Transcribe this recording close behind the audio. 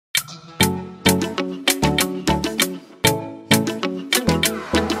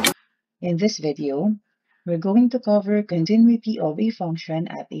In this video, we're going to cover continuity of a function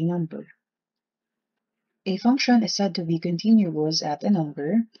at a number. A function is said to be continuous at a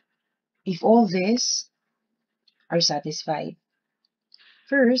number if all these are satisfied.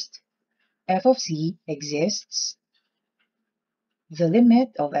 First, f of c exists, the limit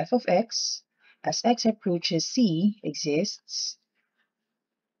of f of x as x approaches c exists,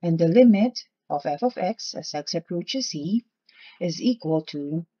 and the limit of f of x as x approaches c is equal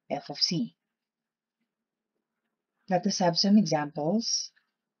to f of c. Let us have some examples.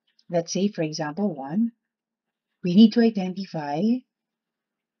 Let's say, for example 1, we need to identify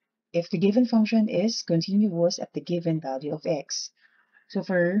if the given function is continuous at the given value of x. So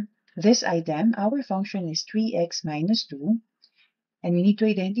for this item, our function is 3x minus 2, and we need to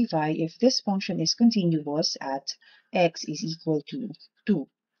identify if this function is continuous at x is equal to 2.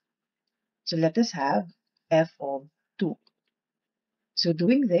 So let us have f of 2. So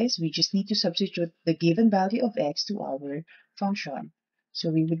doing this, we just need to substitute the given value of x to our function. So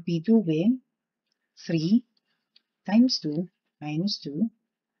we would be doing 3 times 2 minus 2,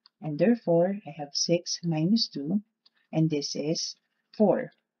 and therefore I have 6 minus 2, and this is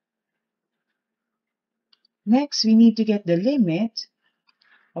 4. Next, we need to get the limit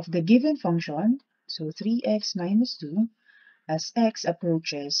of the given function, so 3x minus 2, as x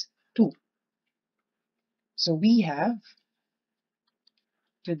approaches 2. So we have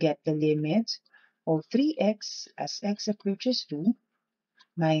to get the limit of 3x as x approaches 2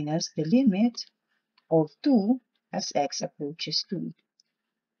 minus the limit of 2 as x approaches 2.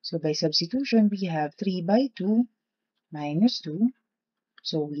 So by substitution, we have 3 by 2 minus 2.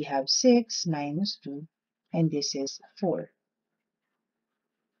 So we have 6 minus 2, and this is 4.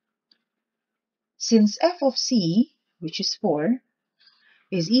 Since f of c, which is 4,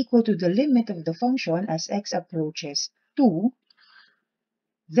 is equal to the limit of the function as x approaches 2,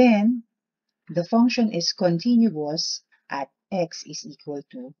 then the function is continuous at x is equal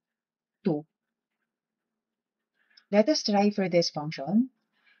to 2. Let us try for this function,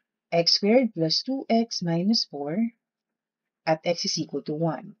 x squared plus 2x minus 4 at x is equal to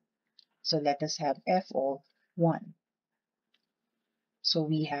 1. So let us have f of 1. So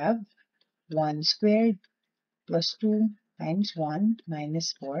we have 1 squared plus 2 times 1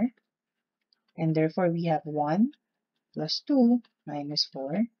 minus 4, and therefore we have 1 plus 2 minus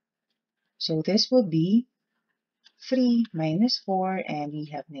 4. So this will be 3 minus 4, and we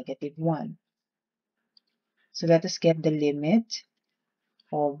have negative 1. So let us get the limit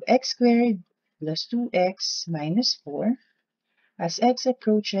of x squared plus 2x minus 4 as x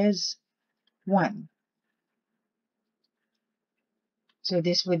approaches 1. So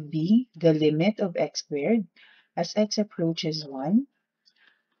this would be the limit of x squared as x approaches 1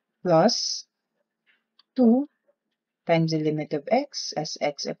 plus 2 times the limit of x as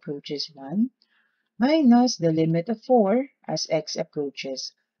x approaches 1 minus the limit of 4 as x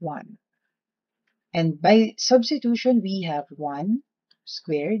approaches 1. And by substitution, we have 1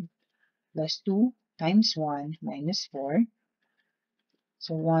 squared plus 2 times 1 minus 4.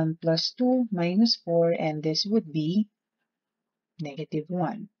 So 1 plus 2 minus 4, and this would be negative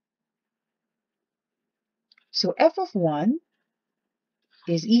 1. So f of 1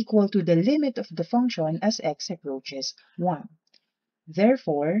 is equal to the limit of the function as x approaches 1.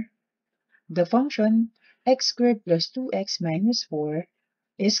 Therefore, the function x squared plus 2x minus 4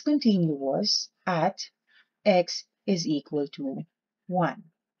 is continuous at x is equal to 1.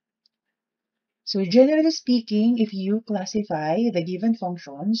 So generally speaking, if you classify the given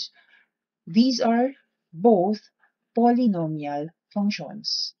functions, these are both polynomial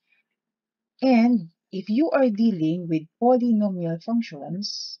functions. And if you are dealing with polynomial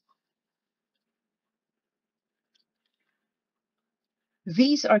functions,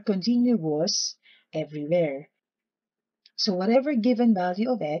 these are continuous everywhere. So whatever given value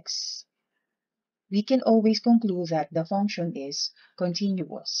of x, we can always conclude that the function is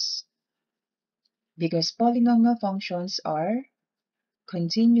continuous, because polynomial functions are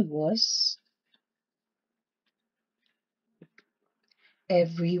continuous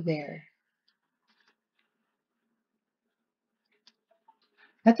everywhere.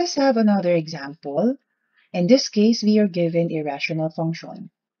 Let us have another example. In this case, we are given a rational function.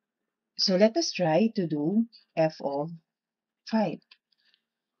 So let us try to do f of 5.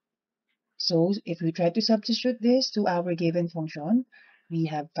 So if we try to substitute this to our given function, we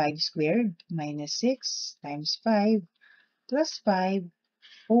have 5 squared minus 6 times 5 plus 5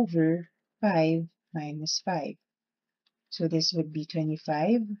 over 5 minus 5. So this would be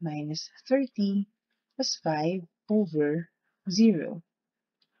 25 minus 30 plus 5 over 0.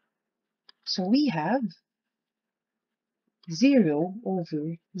 So we have 0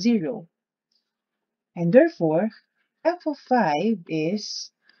 over 0. And therefore, f of 5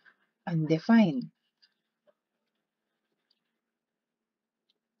 is undefined.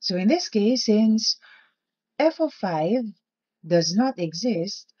 So in this case, since f of 5 does not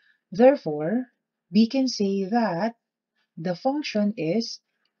exist, therefore, we can say that the function is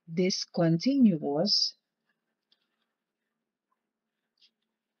discontinuous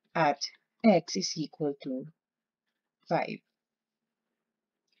at x is equal to 5.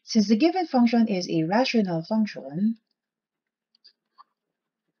 Since the given function is a rational function,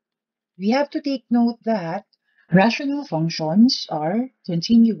 we have to take note that rational functions are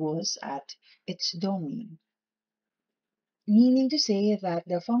continuous at its domain, meaning to say that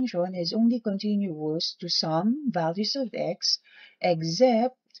the function is only continuous to some values of x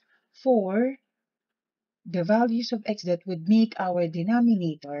except for the values of x that would make our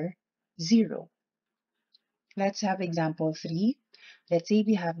denominator 0. Let's have example 3. Let's say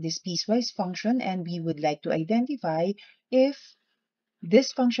we have this piecewise function and we would like to identify if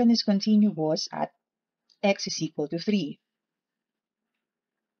this function is continuous at x is equal to 3.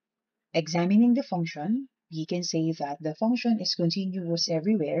 Examining the function, we can say that the function is continuous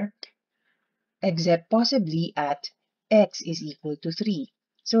everywhere except possibly at x is equal to 3.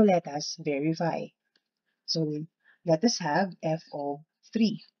 So let us verify. So let us have f of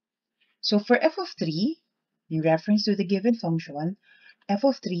 3. So for f of 3, in reference to the given function, f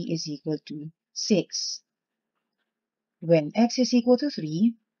of 3 is equal to 6. When x is equal to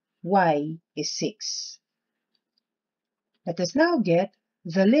 3, y is 6. Let us now get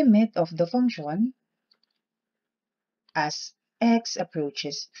the limit of the function as x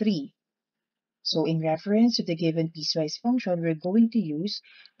approaches 3. So in reference to the given piecewise function, we're going to use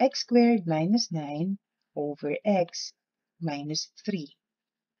x squared minus 9 over x minus 3.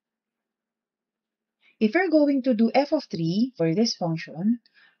 If we're going to do f of 3 for this function,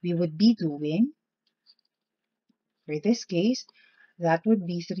 we would be doing, for this case, that would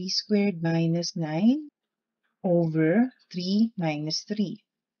be 3 squared minus 9 over 3 minus 3.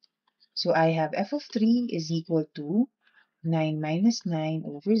 So I have f of 3 is equal to 9 minus 9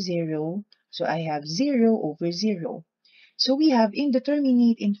 over 0. So I have 0 over 0. So we have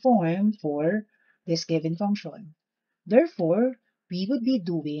indeterminate in form for this given function. Therefore, we would be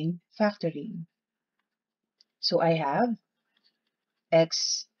doing factoring. So I have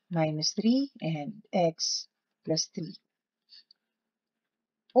x minus 3 and x plus 3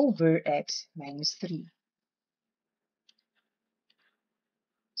 over x minus 3.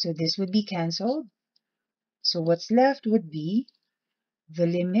 So this would be cancelled. So what's left would be the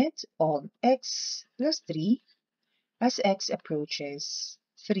limit of x plus 3 as x approaches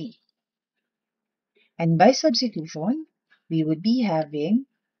 3. And by substitution, we would be having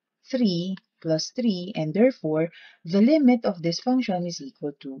 3 plus 3, and therefore, the limit of this function is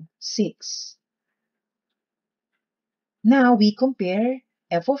equal to 6. Now, we compare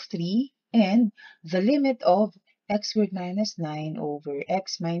f of 3 and the limit of x squared minus 9 over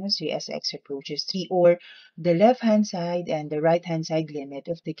x minus 3 as x approaches 3, or the left-hand side and the right-hand side limit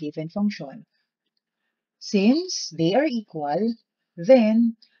of the given function. Since they are equal,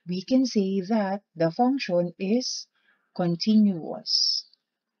 then we can say that the function is continuous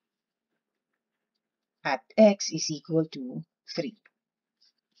at x is equal to 3.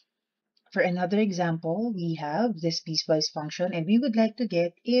 For another example, we have this piecewise function, and we would like to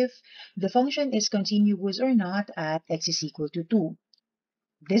get if the function is continuous or not at x is equal to 2.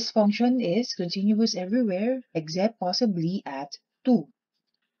 This function is continuous everywhere except possibly at 2.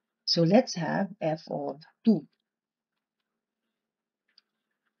 So let's have f of 2.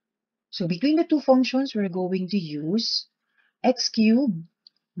 So between the two functions, we're going to use x cubed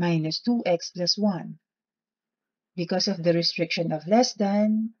minus 2x plus 1 because of the restriction of less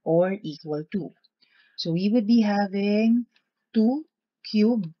than or equal to. So we would be having 2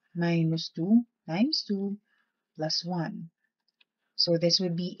 cubed minus 2 times 2 plus 1. So this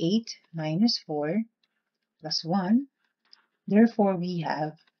would be 8 minus 4 plus 1. Therefore, we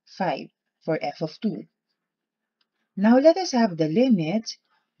have 5 for f of 2. Now let us have the limit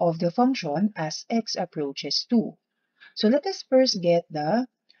of the function as x approaches 2. So let us first get the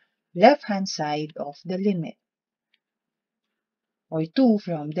left-hand side of the limit, or 2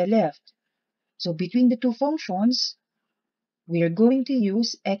 from the left. So between the two functions, we are going to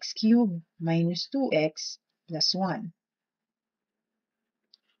use x cubed minus 2x plus 1.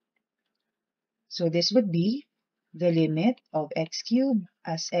 So this would be the limit of x cubed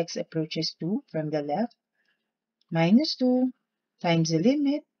as x approaches 2 from the left minus 2 times the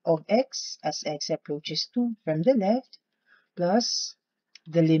limit of x as x approaches 2 from the left plus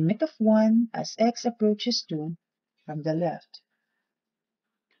the limit of 1 as x approaches 2 from the left.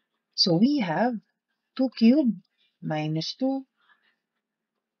 So we have 2 cubed minus 2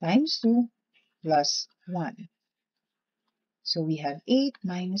 times 2 plus 1. So we have 8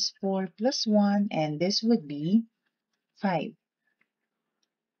 minus 4 plus 1, and this would be 5.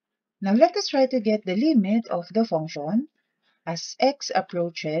 Now let us try to get the limit of the function as x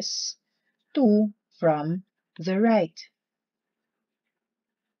approaches 2 from the right.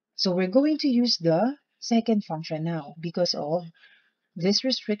 So we're going to use the second function now because of this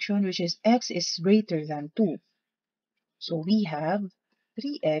restriction, which is x is greater than 2. So we have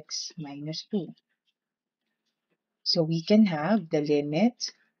 3x minus 2. So we can have the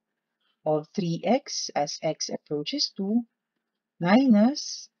limit of 3x as x approaches 2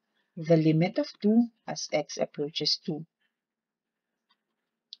 minus the limit of 2 as x approaches 2.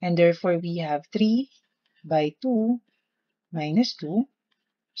 And therefore we have 3 by 2 minus 2.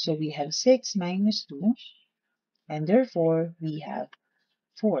 So we have 6 minus 2. And therefore we have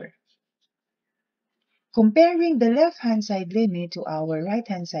 4. Comparing the left-hand side limit to our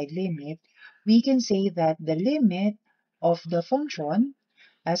right-hand side limit, we can say that the limit of the function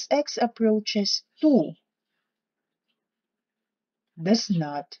as x approaches 2 does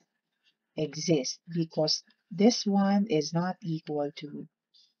not exist because this one is not equal to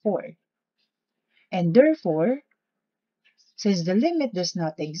 4. And therefore, since the limit does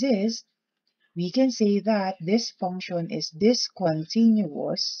not exist, we can say that this function is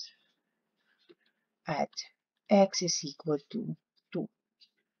discontinuous at x is equal to